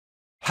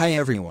Hi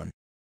everyone.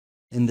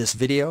 In this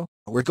video,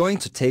 we're going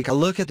to take a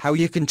look at how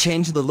you can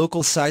change the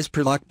local size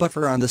per lock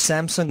buffer on the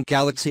Samsung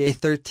Galaxy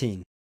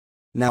A13.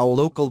 Now,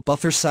 local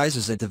buffer size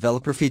is a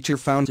developer feature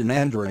found in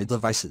Android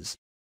devices.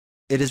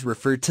 It is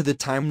referred to the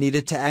time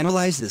needed to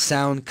analyze the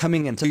sound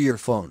coming into your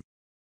phone.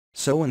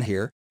 So in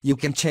here, you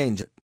can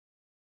change it.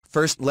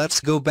 First, let's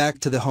go back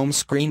to the home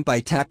screen by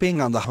tapping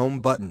on the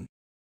home button.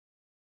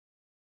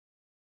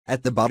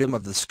 At the bottom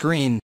of the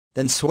screen,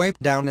 then swipe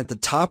down at the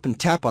top and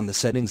tap on the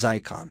settings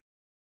icon.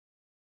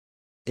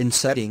 In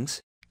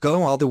settings,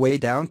 go all the way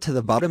down to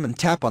the bottom and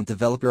tap on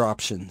developer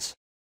options.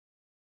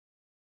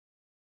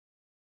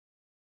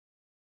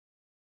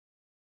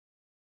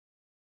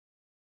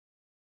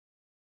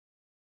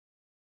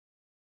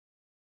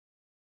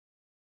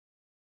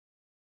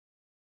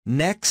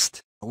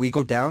 Next, we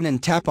go down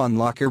and tap on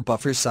locker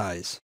buffer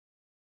size.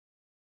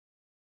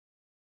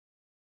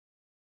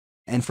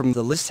 And from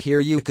the list here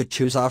you could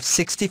choose off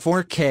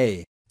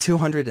 64K,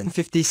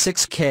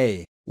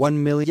 256K,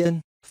 1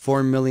 million,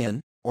 4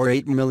 million, or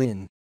 8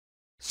 million.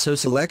 So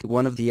select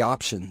one of the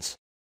options.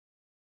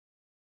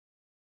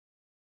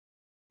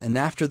 And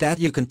after that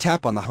you can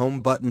tap on the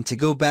home button to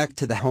go back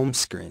to the home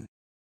screen.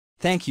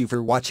 Thank you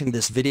for watching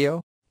this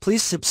video.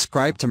 Please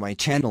subscribe to my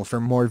channel for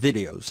more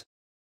videos.